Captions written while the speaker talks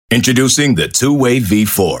Introducing the Two-Way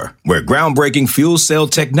V4, where groundbreaking fuel cell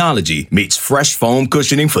technology meets fresh foam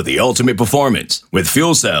cushioning for the ultimate performance. With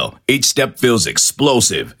Fuel Cell, each step feels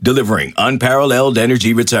explosive, delivering unparalleled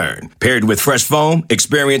energy return. Paired with fresh foam,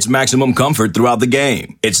 experience maximum comfort throughout the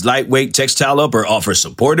game. Its lightweight textile upper offers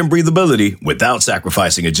support and breathability without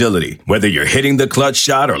sacrificing agility. Whether you're hitting the clutch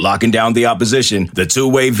shot or locking down the opposition, the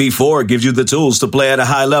Two-Way V4 gives you the tools to play at a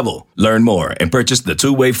high level. Learn more and purchase the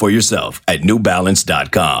Two-Way for yourself at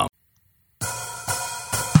newbalance.com.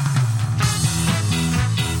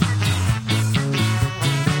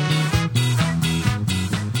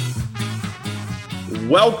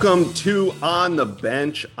 Welcome to On the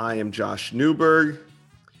Bench. I am Josh Newberg.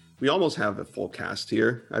 We almost have the full cast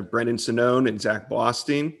here. I have Brendan Sonnone and Zach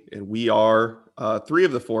Blostein, and we are three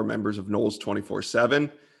of the four members of Noles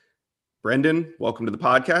 24/7. Brendan, welcome to the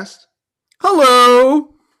podcast.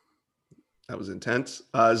 Hello. That was intense.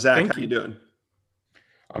 Zach, how you doing?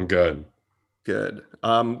 I'm good. Good.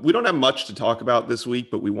 We don't have much to talk about this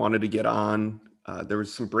week, but we wanted to get on. There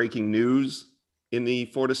was some breaking news in the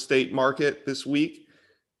Florida State market this week.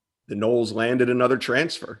 The Noles landed another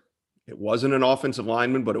transfer. It wasn't an offensive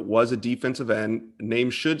lineman, but it was a defensive end. The name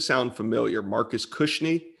should sound familiar. Marcus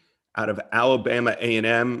Cushney out of Alabama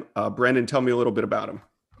A&M. Brendan, tell me a little bit about him.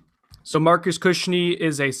 So Marcus Cushney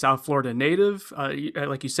is a South Florida native.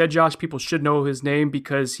 Like you said, Josh, people should know his name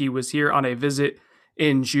because he was here on a visit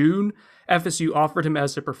in June. FSU offered him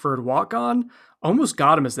as a preferred walk-on. Almost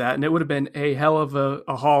got him as that, and it would have been a hell of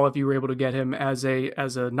a haul if you were able to get him as a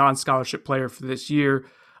non-scholarship player for this year.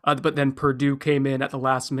 But then Purdue came in at the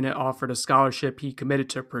last minute, offered a scholarship. He committed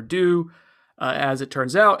to Purdue. As it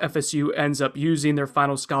turns out, FSU ends up using their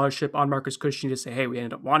final scholarship on Marcus Cushney to say, hey, we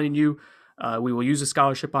ended up wanting you. We will use a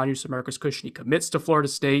scholarship on you. So Marcus Cushney commits to Florida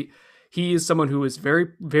State. He is someone who is very,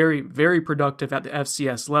 very, very productive at the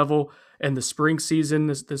FCS level. In the spring season,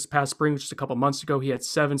 this past spring, just a couple months ago, he had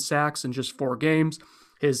 7 sacks in just 4 games.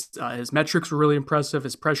 His metrics were really impressive.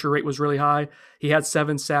 His pressure rate was really high. He had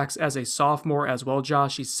 7 sacks as a sophomore as well,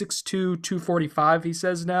 Josh. He's 6'2", 245, he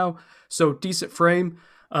says now. So decent frame.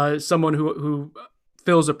 Someone who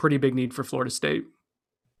fills a pretty big need for Florida State.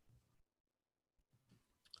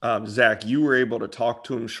 Zach, you were able to talk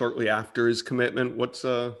to him shortly after his commitment. What's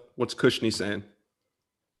Cushney saying?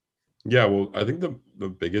 Yeah, well, I think the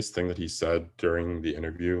biggest thing that he said during the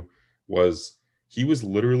interview was he was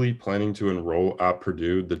literally planning to enroll at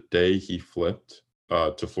Purdue the day he flipped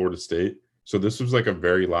to Florida State. So this was like a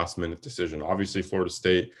very last minute decision. Obviously, Florida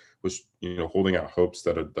State was, holding out hopes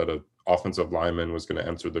that a offensive lineman was going to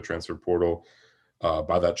enter the transfer portal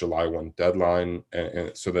by that July 1 deadline,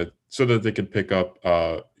 and so that they could pick up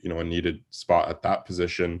a needed spot at that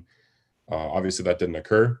position. Obviously, that didn't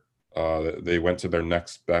occur. They went to their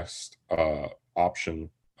next best option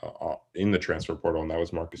in the transfer portal, and that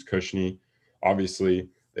was Marcus Cushney. Obviously,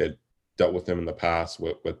 they had dealt with him in the past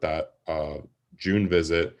with that June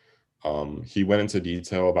visit. He went into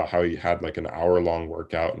detail about how he had like an hour-long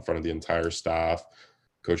workout in front of the entire staff.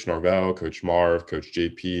 Coach Norvell, Coach Marv, Coach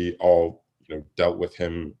JP, all dealt with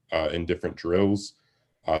him in different drills.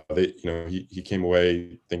 He came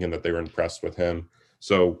away thinking that they were impressed with him.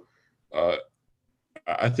 So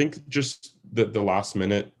I think just the last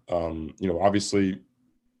minute, obviously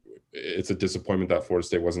it's a disappointment that Florida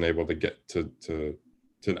State wasn't able to get to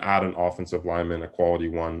add an offensive lineman, a quality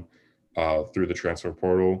one, through the transfer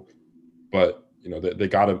portal. But they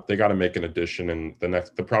got to make an addition, and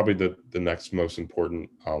probably the next most important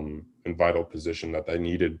and vital position that they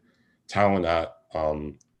needed talent at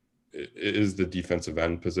is the defensive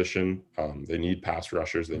end position. They need pass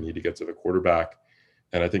rushers. They need to get to the quarterback,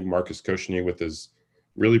 and I think Marcus Cushney, with his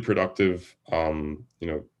really productive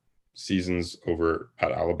seasons over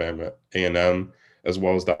at Alabama A&M, as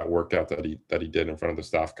well as that workout that he did in front of the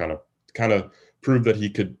staff, kind of proved that he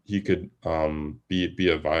could be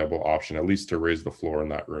a viable option, at least to raise the floor in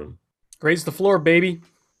that room. Raise the floor, baby.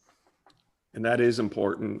 And that is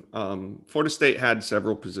important. Florida State had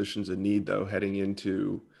several positions in need, though, heading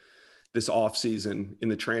into this offseason in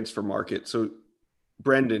the transfer market. So,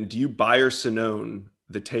 Brendan, do you buy or Sonnone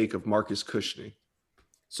the take of Marcus Cushney?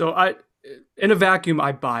 So in a vacuum,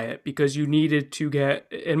 I buy it because you needed to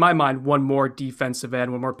get, in my mind, one more defensive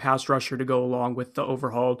end, one more pass rusher to go along with the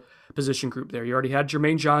overhauled position group there. You already had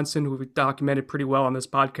Jermaine Johnson, who we documented pretty well on this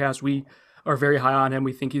podcast. We are very high on him.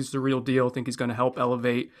 We think he's the real deal. Think he's going to help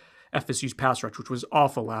elevate FSU's pass rush, which was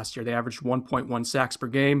awful last year. They averaged 1.1 sacks per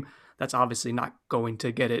game. That's obviously not going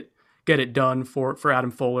to get it get it done for Adam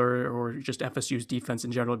Fuller or just FSU's defense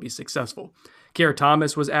in general to be successful. Kiara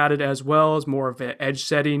Thomas was added as well as more of an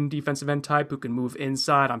edge-setting defensive end type who can move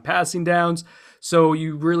inside on passing downs. So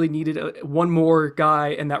you really needed one more guy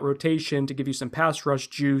in that rotation to give you some pass rush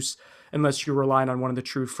juice, unless you're relying on one of the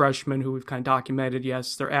true freshmen who we've kind of documented.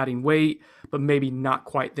 Yes, they're adding weight, but maybe not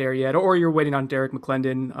quite there yet. Or you're waiting on Derek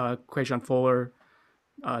McClendon, Quayshawn Fuller,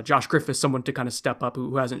 Josh Griffith, someone to kind of step up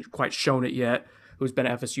who hasn't quite shown it yet, who's been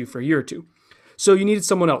at FSU for a year or two. So you needed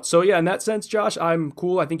someone else. So yeah, in that sense, Josh, I'm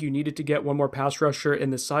cool. I think you needed to get one more pass rusher in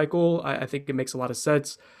this cycle. I think it makes a lot of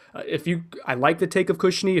sense. I like the take of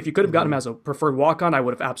Cushney. If you could have gotten him as a preferred walk-on, I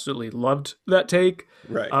would have absolutely loved that take.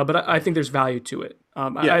 Right. But I think there's value to it.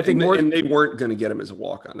 Yeah, I think and they weren't going to get him as a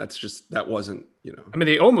walk-on. That wasn't, I mean,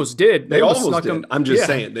 they almost did. They almost did. Him. I'm just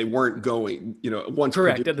saying they weren't going, once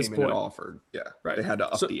correct Purdue at this came point in and offered. Yeah. Right. They had to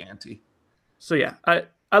up the ante. So yeah,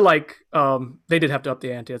 I like, they did have to up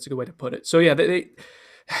the ante. That's a good way to put it. So yeah,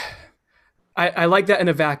 I like that in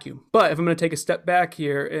a vacuum. But if I'm going to take a step back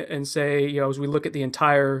here and say, as we look at the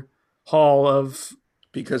entire haul of,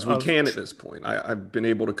 because we can at this point, I've been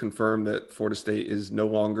able to confirm that Florida State is no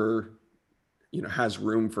longer, has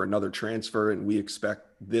room for another transfer, and we expect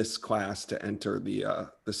this class to enter the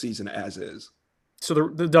season as is. So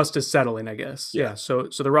the dust is settling, I guess. Yeah. So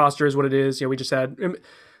the roster is what it is. We just had.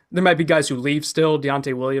 There might be guys who leave still.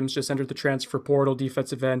 Deontay Williams just entered the transfer portal,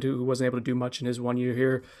 defensive end, who wasn't able to do much in his 1 year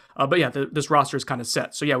here. But yeah, this roster is kind of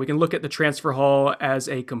set. So yeah, we can look at the transfer haul as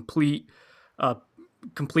a complete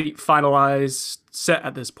finalized set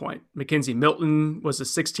at this point. Mackenzie Milton was the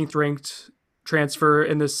 16th ranked transfer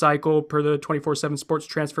in this cycle per the 24/7 Sports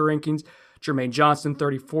transfer rankings. Jermaine Johnson,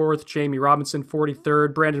 34th. Jamie Robinson,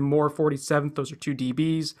 43rd. Brandon Moore, 47th. Those are two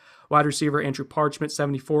DBs. Wide receiver Andrew Parchment,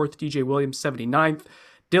 74th. DJ Williams, 79th.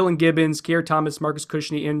 Dylan Gibbons, Kiara Thomas, Marcus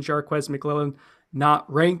Cushney, and Jarquez McClellan not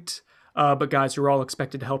ranked, but guys who are all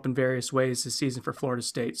expected to help in various ways this season for Florida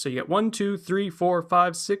State. So you get 1, 2, 3, 4,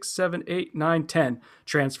 5, 6, 7, 8, 9, 10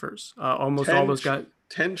 transfers. Almost all those guys.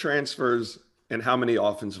 10 transfers, and how many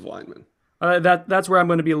offensive linemen? That's where I'm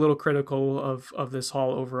going to be a little critical of this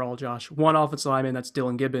haul overall, Josh. One offensive lineman, that's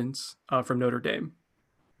Dylan Gibbons from Notre Dame.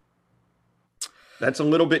 That's a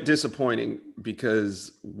little bit disappointing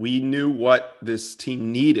because we knew what this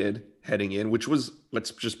team needed heading in, which was,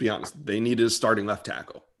 let's just be honest, they needed a starting left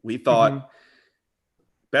tackle. We thought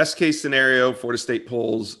best case scenario, Florida State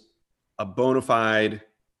pulls a bona fide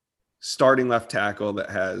starting left tackle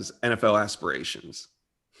that has NFL aspirations.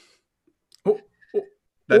 That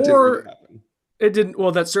didn't really happen. It didn't.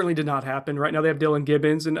 Well, that certainly did not happen. Right now they have Dylan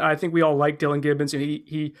Gibbons, and I think we all like Dylan Gibbons.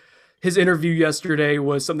 His interview yesterday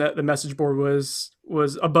was something that the message board was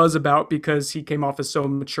a buzz about because he came off as so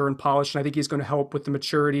mature and polished, and I think he's going to help with the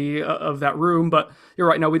maturity of that room. But you're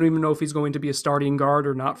right. Now we don't even know if he's going to be a starting guard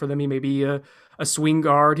or not for them. He may be a swing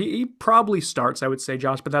guard. He probably starts, I would say,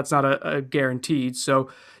 Josh, but that's not a guaranteed. So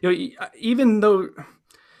even though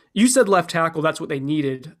you said left tackle, that's what they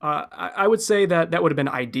needed. I would say that would have been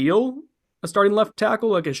ideal. A starting left tackle,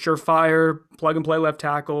 like a surefire plug-and-play left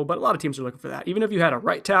tackle, but a lot of teams are looking for that. Even if you had a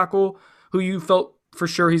right tackle who you felt for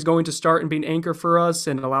sure he's going to start and be an anchor for us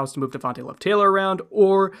and allow us to move Devontae Love-Taylor around,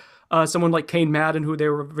 or someone like Kane Madden, who they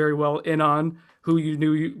were very well in on, who you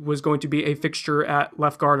knew was going to be a fixture at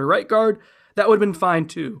left guard or right guard, that would have been fine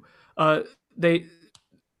too. To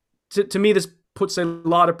me, this puts a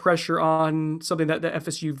lot of pressure on something that the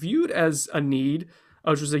FSU viewed as a need,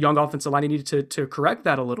 which was a young offensive line. He needed to correct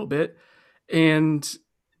that a little bit and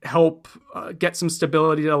help get some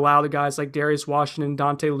stability to allow the guys like Darius Washington,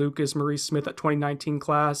 Dante Lucas, Maurice Smith at 2019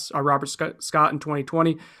 class, Robert Scott in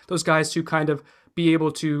 2020, those guys to kind of be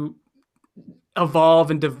able to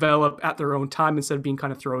evolve and develop at their own time instead of being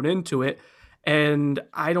kind of thrown into it. And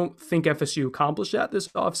I don't think FSU accomplished that this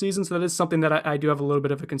offseason, so that is something that I do have a little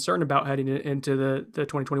bit of a concern about heading into the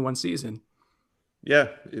 2021 season. Yeah,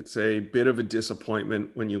 it's a bit of a disappointment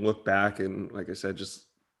when you look back and, like I said, just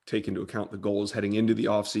take into account the goals heading into the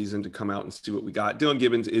offseason to come out and see what we got. Dylan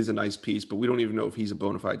Gibbons is a nice piece, but we don't even know if he's a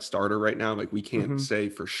bona fide starter right now. Like, we can't say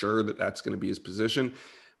for sure that that's going to be his position.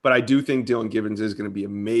 But I do think Dylan Gibbons is going to be a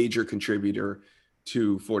major contributor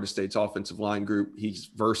to Florida State's offensive line group. He's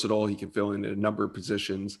versatile. He can fill in a number of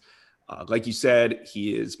positions. Like you said,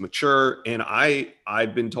 he is mature, and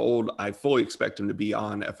I've been told I fully expect him to be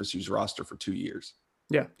on FSU's roster for 2 years.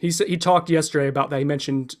 Yeah, he talked yesterday about that. He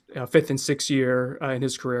mentioned fifth and sixth year in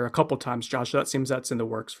his career a couple times, Josh. So that seems that's in the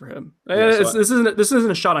works for him. Yeah, this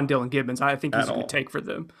isn't a shot on Dylan Gibbons. I think he's a good take for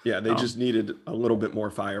them. Yeah, they just needed a little bit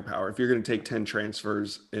more firepower. If you're going to take 10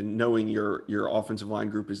 transfers and knowing your offensive line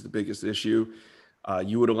group is the biggest issue,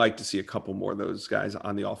 you would have liked to see a couple more of those guys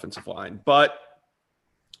on the offensive line. But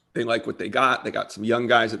They like what they got. They got some young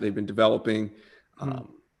guys that they've been developing.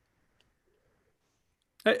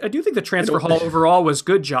 I do think the transfer haul overall was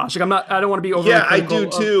good, Josh. Like I don't want to be over. Yeah, I do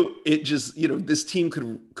too. It just, this team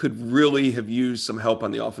could really have used some help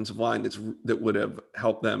on the offensive line that would have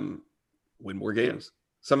helped them win more games.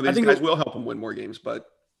 Some of these guys will help them win more games, but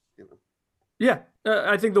yeah,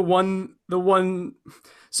 I think the one.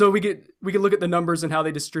 So we could look at the numbers and how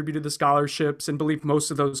they distributed the scholarships, and believe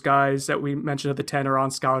most of those guys that we mentioned of the 10 are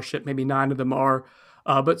on scholarship. Maybe 9 of them are.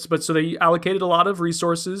 But so they allocated a lot of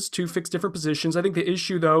resources to fix different positions. I think the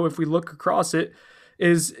issue, though, if we look across it,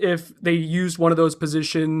 is if they used one of those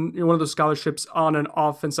scholarships on an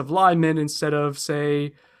offensive lineman instead of,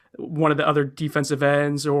 say, one of the other defensive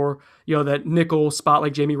ends, or that nickel spot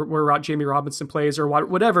like Jamie Robinson plays, or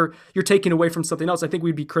whatever, you're taking away from something else. I think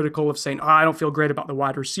we'd be critical of saying, I don't feel great about the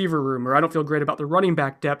wide receiver room, or I don't feel great about the running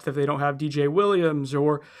back depth if they don't have DJ Williams,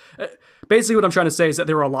 or basically what I'm trying to say is that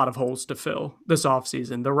there were a lot of holes to fill this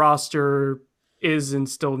offseason. The roster is in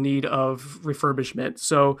still need of refurbishment.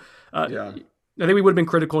 So I think we would have been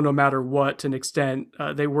critical no matter what. To an extent,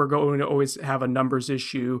 they were going to always have a numbers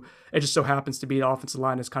issue. It just so happens to be the offensive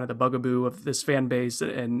line is kind of the bugaboo of this fan base,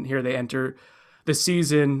 and here they enter the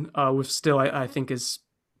season with still, I think, is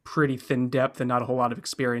pretty thin depth and not a whole lot of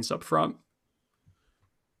experience up front.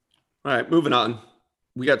 All right, moving on.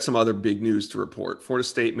 We got some other big news to report. Florida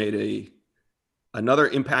State made another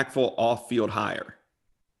impactful off-field hire.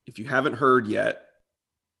 If you haven't heard yet,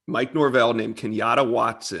 Mike Norvell named Kenyatta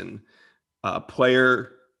Watson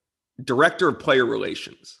director of player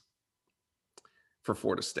relations for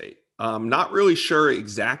Florida State. Not really sure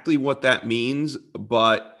exactly what that means,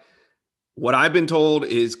 but what I've been told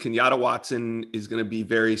is Kenyatta Watson is going to be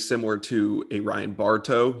very similar to a Ryan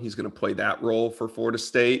Bartow. He's going to play that role for Florida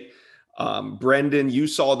State. Brendan, you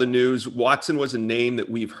saw the news. Watson was a name that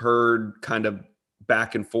we've heard kind of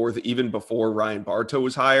back and forth even before Ryan Bartow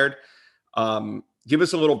was hired. Give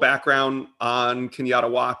us a little background on Kenyatta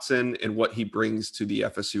Watson and what he brings to the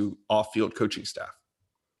FSU off-field coaching staff.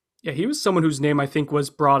 Yeah, he was someone whose name I think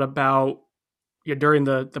was brought about during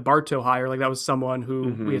the Bartow hire. Like that was someone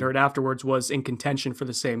who we had heard afterwards was in contention for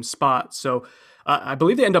the same spot. So I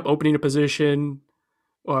believe they end up opening a position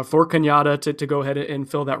for Kenyatta to go ahead and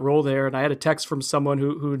fill that role there. And I had a text from someone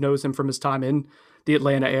who knows him from his time in the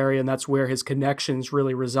Atlanta area, and that's where his connections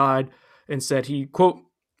really reside, and said he, quote,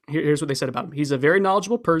 here's what they said about him. He's a very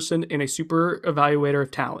knowledgeable person and a super evaluator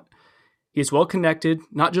of talent. He is well connected,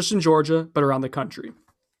 not just in Georgia, but around the country.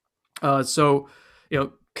 So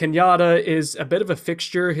Kenyatta is a bit of a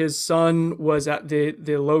fixture. His son was at the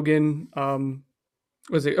Logan, the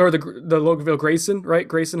Loganville Grayson, right?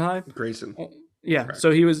 Grayson High? Grayson. Yeah. Correct.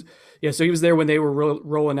 So he was there when they were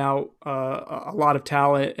rolling out a lot of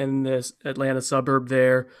talent in this Atlanta suburb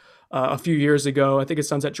there. A few years ago, I think his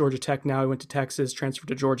son's at Georgia Tech now. He went to Texas, transferred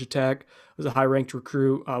to Georgia Tech, was a high-ranked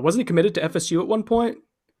recruit. Wasn't he committed to FSU at one point?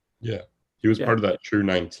 Yeah. He was part of that True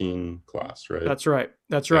 19 class, right? That's right.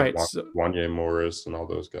 Wanye Morris and all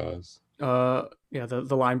those guys. The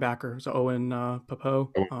linebacker, so Owen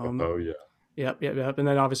Popo. Yeah. Yep. And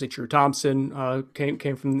then obviously True Thompson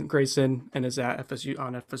came from Grayson and is at FSU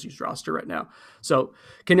on FSU's roster right now. So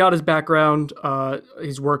Kenyatta's background,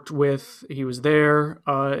 he was there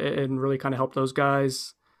and really kind of helped those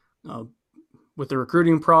guys with the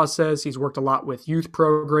recruiting process. He's worked a lot with youth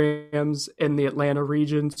programs in the Atlanta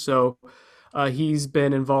region. So he's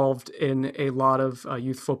been involved in a lot of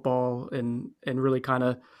youth football and really kind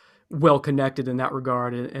of well connected in that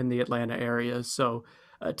regard in the Atlanta area. So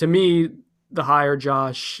to me, the hire,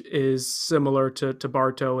 Josh, is similar to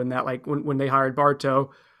Bartow in that, like, when they hired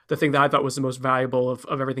Bartow, the thing that I thought was the most valuable of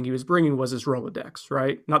everything he was bringing was his Rolodex,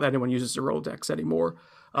 right? Not that anyone uses a Rolodex anymore,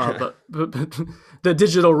 but the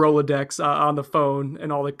digital Rolodex on the phone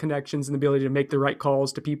and all the connections and the ability to make the right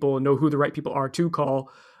calls to people and know who the right people are to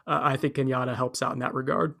call. I think Kenyatta helps out in that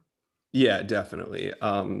regard. Yeah, definitely.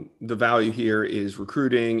 The value here is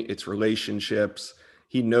recruiting, it's relationships.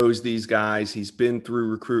 He knows these guys. He's been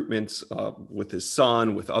through recruitments with his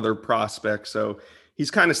son, with other prospects. So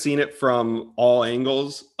he's kind of seen it from all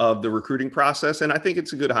angles of the recruiting process. And I think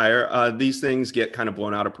it's a good hire. These things get kind of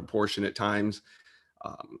blown out of proportion at times.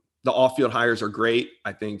 The off-field hires are great.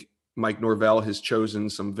 I think Mike Norvell has chosen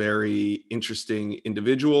some very interesting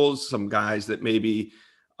individuals, some guys that maybe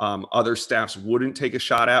other staffs wouldn't take a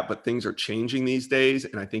shot at, but things are changing these days.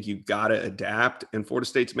 And I think you've got to adapt, and Florida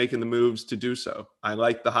State's making the moves to do so. I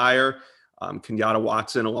like the hire. Kenyatta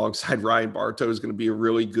Watson alongside Ryan Bartow is going to be a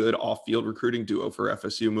really good off-field recruiting duo for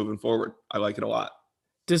FSU moving forward. I like it a lot.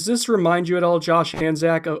 Does this remind you at all, Josh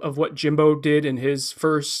Hanzak, of what Jimbo did in his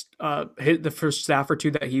first, the first staff or two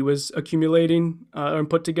that he was accumulating and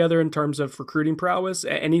put together in terms of recruiting prowess?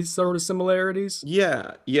 Any sort of similarities?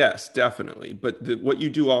 Yeah, yes, definitely. But what you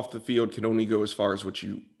do off the field can only go as far as what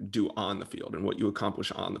you do on the field and what you accomplish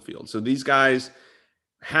on the field. So these guys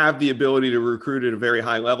have the ability to recruit at a very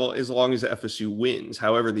high level as long as FSU wins.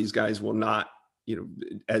 However, these guys will not,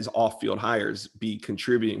 as off-field hires, be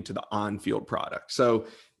contributing to the on-field product. So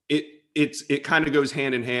it kind of goes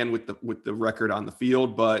hand in hand with the record on the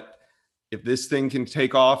field. But if this thing can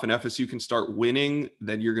take off and FSU can start winning,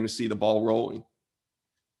 then you're going to see the ball rolling.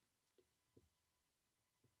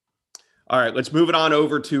 All right, let's move it on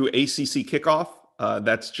over to ACC kickoff.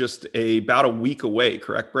 That's just about a week away,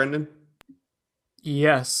 correct, Brendan?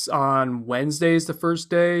 Yes, on Wednesday is the first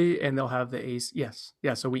day, and they'll have the ACC. Yes,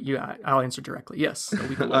 yeah. So I'll answer directly. Yes, a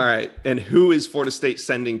week away. All right, and who is Florida State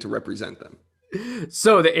sending to represent them?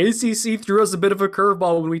 So the ACC threw us a bit of a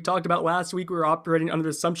curveball when we talked about last week. We were operating under the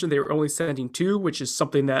assumption they were only sending 2, which is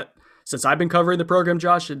something that since I've been covering the program,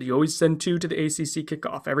 Josh, you always send 2 to the ACC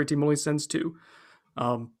kickoff. Every team only sends 2.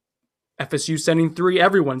 FSU sending 3.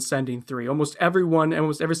 Everyone's sending 3. Almost everyone,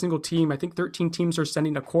 almost every single team. I think 13 teams are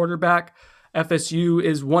sending a quarterback. FSU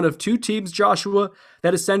is one of 2 teams, Joshua,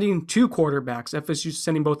 that is sending 2 quarterbacks. FSU is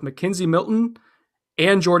sending both McKenzie Milton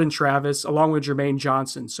and Jordan Travis, along with Jermaine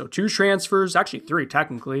Johnson. So 2 transfers, actually 3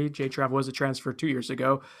 technically. J-Trav was a transfer 2 years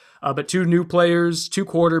ago. But 2 new players, 2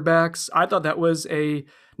 quarterbacks. I thought that was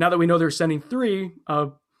now that we know they're sending 3,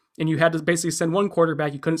 and you had to basically send 1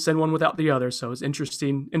 quarterback, you couldn't send one without the other. So it's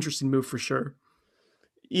interesting move for sure.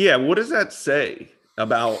 Yeah, what does that say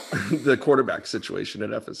about the quarterback situation at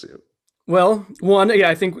FSU? Well, one, yeah,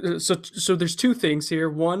 I think so. So there's 2 things here.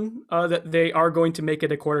 One, that they are going to make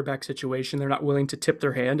it a quarterback situation. They're not willing to tip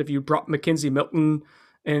their hand. If you brought McKenzie Milton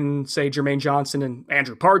and say Jermaine Johnson and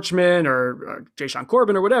Andrew Parchman or Jay-Sean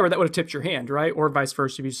Corbin or whatever, that would have tipped your hand, right? Or vice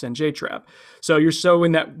versa if you send J-Trap. So you're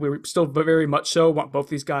showing that we're still very much so want both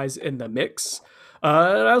these guys in the mix.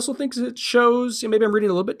 I also think it shows, maybe I'm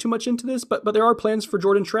reading a little bit too much into this, but there are plans for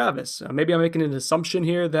Jordan Travis. Maybe I'm making an assumption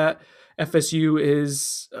here that FSU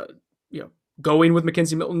is going with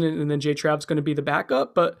McKenzie Milton and then J-Trav's going to be the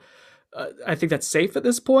backup, but I think that's safe at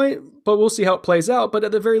this point, but we'll see how it plays out. But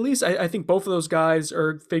at the very least, I think both of those guys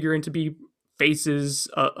are figuring to be faces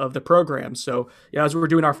of the program. So yeah, as we're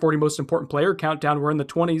doing our 40 most important player countdown, we're in the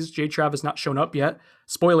 20s. J-Trav has not shown up yet.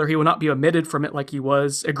 Spoiler, he will not be omitted from it like he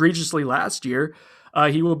was egregiously last year.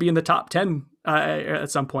 He will be in the top 10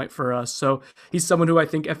 at some point for us. So he's someone who I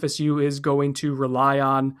think FSU is going to rely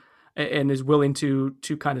on and is willing to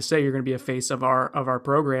kind of say you're going to be a face of our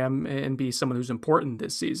program and be someone who's important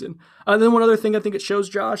this season. And then one other thing I think it shows,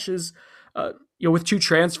 Josh, is with 2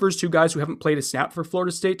 transfers, 2 guys who haven't played a snap for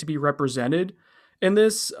Florida State to be represented in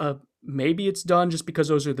this. Maybe it's done just because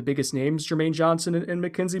those are the biggest names, Jermaine Johnson and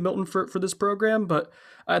McKenzie Milton for this program. But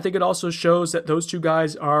I think it also shows that those 2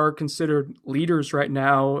 guys are considered leaders right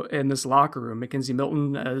now in this locker room. McKenzie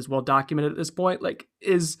Milton, as well documented at this point,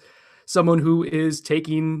 is someone who is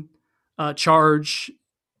taking charge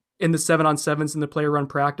in the 7-on-7s and the player run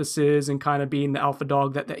practices and kind of being the alpha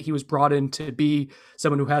dog that he was brought in to be,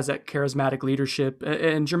 someone who has that charismatic leadership.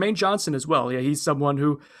 And Jermaine Johnson as well. Yeah, he's someone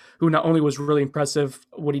who not only was really impressive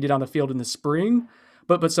what he did on the field in the spring,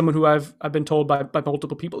 but someone who I've been told by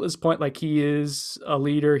multiple people at this point, he is a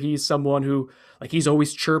leader. He's someone who he's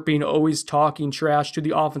always chirping, always talking trash to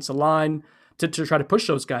the offensive line to try to push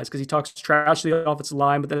those guys, because he talks trash to the offensive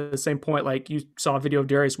line, but then at the same point, you saw a video of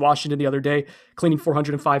Darius Washington the other day cleaning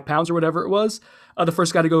 405 pounds or whatever it was. The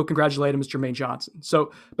first guy to go congratulate him is Jermaine Johnson.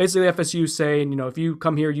 So basically FSU saying, if you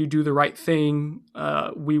come here, you do the right thing,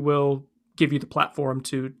 we will give you the platform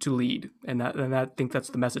to lead. And I think that's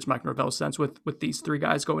the message Mike Norvell sends with these 3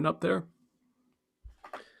 guys going up there.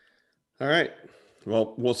 All right.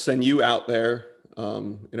 Well, we'll send you out there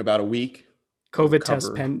in about a week. COVID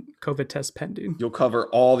test pending. You'll cover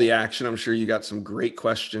all the action. I'm sure you got some great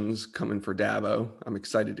questions coming for Dabo. I'm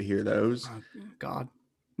excited to hear those. Oh, God.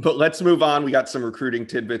 But let's move on. We got some recruiting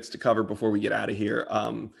tidbits to cover before we get out of here.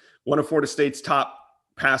 One of Florida State's top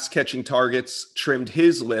pass catching targets trimmed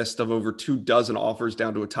his list of over 24 offers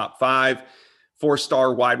down to a top 5.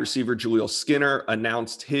 4-star wide receiver Jaleel Skinner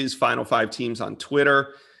announced his final 5 teams on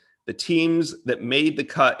Twitter. The teams that made the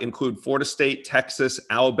cut include Florida State, Texas,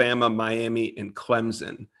 Alabama, Miami, and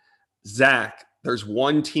Clemson. Zach, there's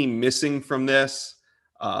one team missing from this.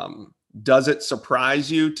 Does it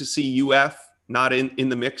surprise you to see UF not in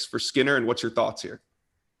the mix for Skinner? And what's your thoughts here?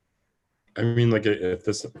 I mean, if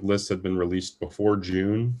this list had been released before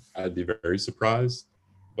June, I'd be very surprised.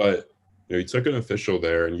 But he took an official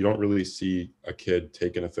there, and you don't really see a kid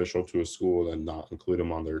take an official to a school and not include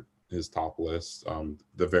him on his top list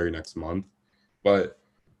the very next month. But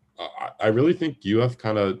I really think UF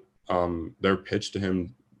kind of their pitch to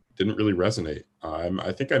him didn't really resonate.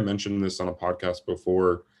 I think I mentioned this on a podcast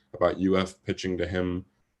before about UF pitching to him,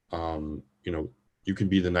 you can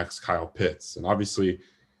be the next Kyle Pitts. And obviously,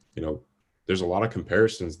 there's a lot of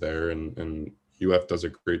comparisons there, and UF does a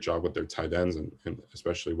great job with their tight ends and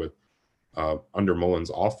especially with under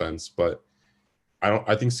Mullen's offense. But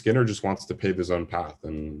I think Skinner just wants to pave his own path.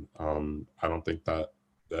 And I don't think that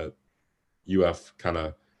UF kind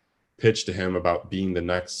of pitched to him about being the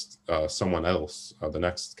next someone else, the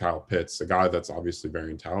next Kyle Pitts, a guy that's obviously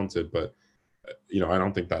very talented, but I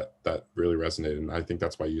don't think that really resonated, and I think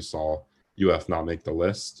that's why you saw UF not make the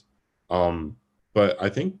list. But I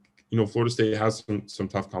think Florida State has some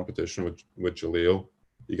tough competition with Jaleel.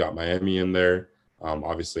 You got Miami in there,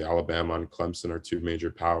 obviously Alabama and Clemson are two major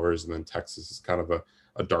powers, and then Texas is kind of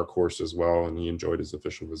a dark horse as well, and he enjoyed his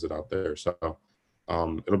official visit out there. So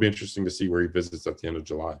it'll be interesting to see where he visits at the end of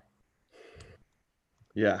July.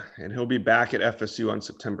 Yeah, and he'll be back at FSU on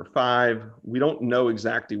September 5. We don't know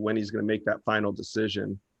exactly when he's going to make that final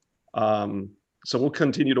decision. So we'll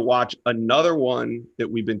continue to watch. Another one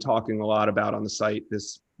that we've been talking a lot about on the site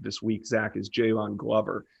this week, Zach, is Jalen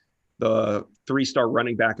Glover, the 3-star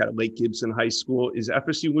running back out of Lake Gibson High School. Is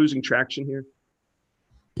FSU losing traction here?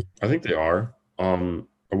 I think they are. A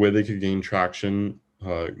way they could gain traction,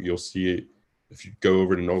 you'll see it if you go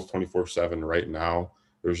over to Knowles 24/7 right now.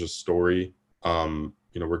 There's a story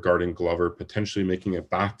regarding Glover potentially making it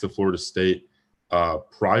back to Florida State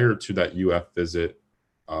prior to that UF visit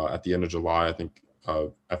at the end of July. I think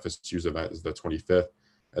FSU's event is the 25th,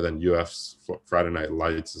 and then UF's Friday Night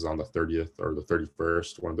Lights is on the 30th or the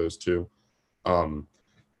 31st, one of those two.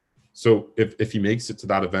 So if he makes it to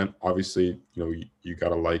that event, obviously, you got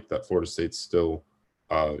to like that Florida State still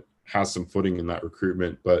has some footing in that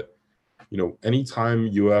recruitment. But anytime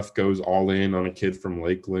UF goes all in on a kid from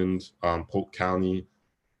Lakeland, Polk County,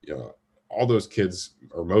 all those kids,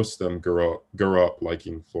 or most of them, grow up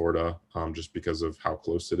liking Florida just because of how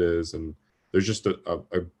close it is, and there's just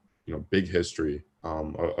a big history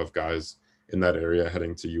of guys in that area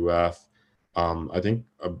heading to UF. I think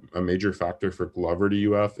a major factor for Glover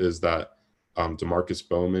to UF is that Demarcus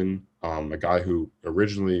Bowman, a guy who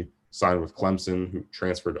originally signed with Clemson, who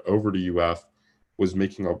transferred over to UF, was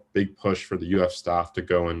making a big push for the UF staff to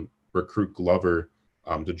go and recruit Glover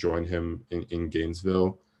to join him in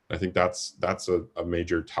Gainesville. I think that's a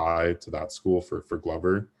major tie to that school for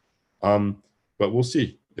Glover. But we'll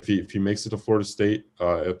see if he makes it to Florida State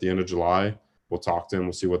at the end of July. We'll talk to him.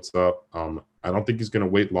 We'll see what's up. I don't think he's going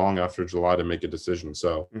to wait long after July to make a decision.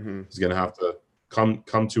 So he's going to have to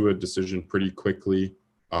come to a decision pretty quickly.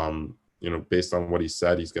 Based on what he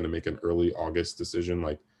said, he's going to make an early August decision.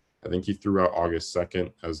 Like, I think he threw out August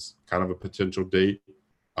 2nd as kind of a potential date,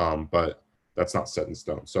 but that's not set in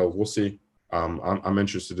stone. So we'll see. I'm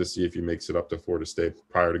interested to see if he makes it up to Florida State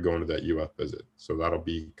prior to going to that UF visit. So that'll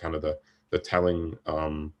be kind of the telling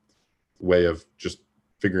way of just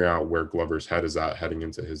figuring out where Glover's head is at heading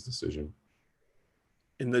into his decision.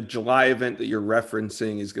 And the July event that you're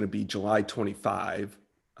referencing is going to be July 25.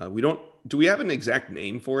 Do we have an exact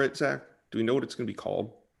name for it, Zach? Do we know what it's going to be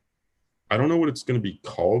called? I don't know what it's going to be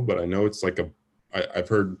called, but I know it's like I've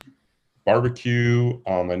heard barbecue.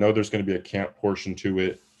 I know there's going to be a camp portion to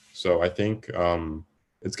it. So I think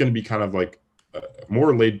it's going to be kind of like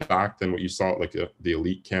more laid back than what you saw at like the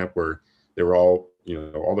elite camp, where they were all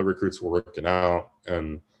the recruits were working out.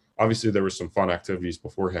 And obviously there were some fun activities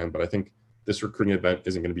beforehand, but I think this recruiting event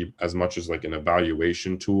isn't going to be as much as like an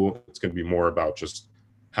evaluation tool. It's going to be more about just,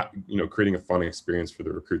 creating a fun experience for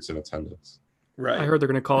the recruits in attendance. Right. I heard they're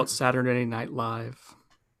going to call it Saturday Night Live.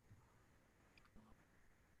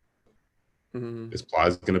 Is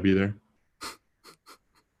Plies going to be there?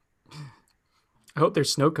 I hope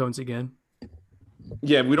there's snow cones again.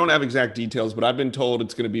 Yeah, we don't have exact details, but I've been told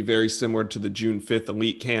it's going to be very similar to the June 5th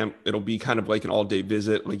elite camp. It'll be kind of like an all-day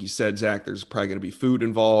visit. Like you said, Zach, there's probably going to be food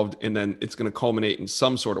involved, and then it's going to culminate in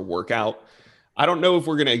some sort of workout. I don't know if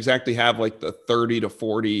we're going to exactly have like the 30 to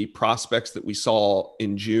 40 prospects that we saw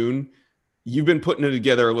in June. You've been putting it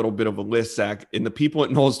together a little bit of a list, Zach, and the people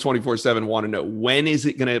at Knowles 24/7 want to know, when is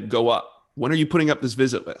it going to go up? When are you putting up this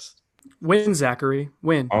visit list? When, Zachary?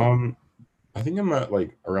 When? I think I'm at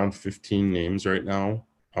like around 15 names right now.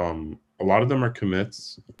 A lot of them are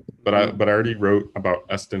commits, but I already wrote about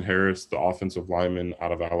Eston Harris, the offensive lineman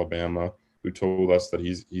out of Alabama, who told us that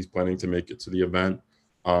he's planning to make it to the event.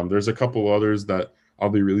 There's a couple others that I'll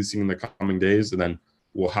be releasing in the coming days, and then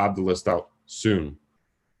we'll have the list out soon.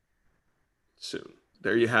 soon.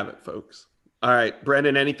 There you have it, folks. All right,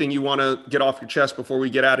 Brendan, anything you want to get off your chest before we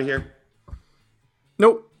get out of here?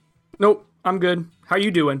 Nope. I'm good. How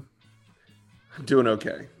you doing? I'm doing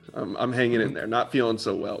okay. I'm hanging in there. Not feeling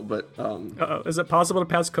so well, but is it possible to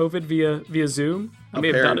pass COVID via Zoom? I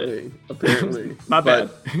may have done it. Apparently. My bad.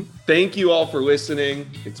 Thank you all for listening.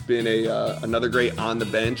 It's been another great On the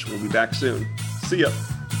Bench. We'll be back soon. See ya.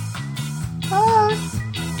 Bye.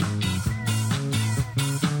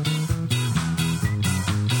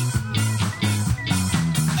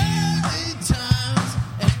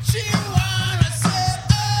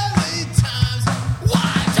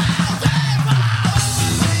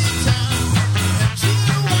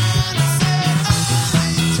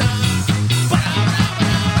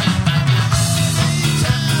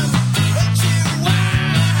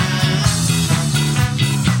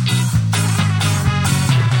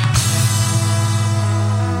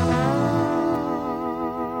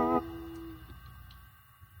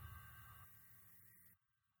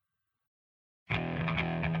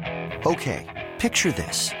 Okay, picture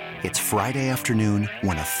this. It's Friday afternoon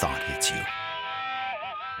when a thought hits you.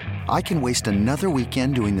 I can waste another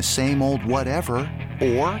weekend doing the same old whatever,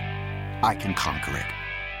 or I can conquer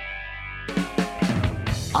it.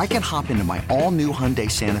 I can hop into my all-new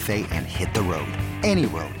Hyundai Santa Fe and hit the road. Any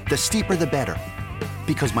road. The steeper, the better.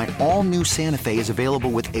 Because my all-new Santa Fe is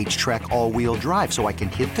available with H-Track all-wheel drive, so I can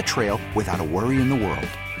hit the trail without a worry in the world.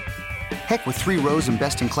 Heck, with 3 rows and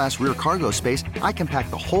best-in-class rear cargo space, I can pack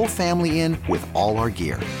the whole family in with all our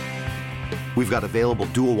gear. We've got available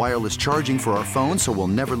dual wireless charging for our phones, so we'll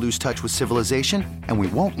never lose touch with civilization, and we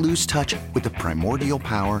won't lose touch with the primordial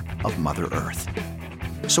power of Mother Earth.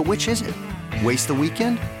 So which is it? Waste the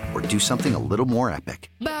weekend or do something a little more epic?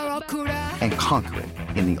 And conquer it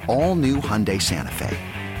in the all-new Hyundai Santa Fe.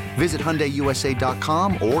 Visit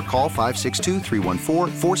HyundaiUSA.com or call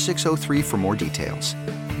 562-314-4603 for more details.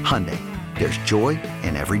 Hyundai. There's joy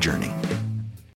in every journey.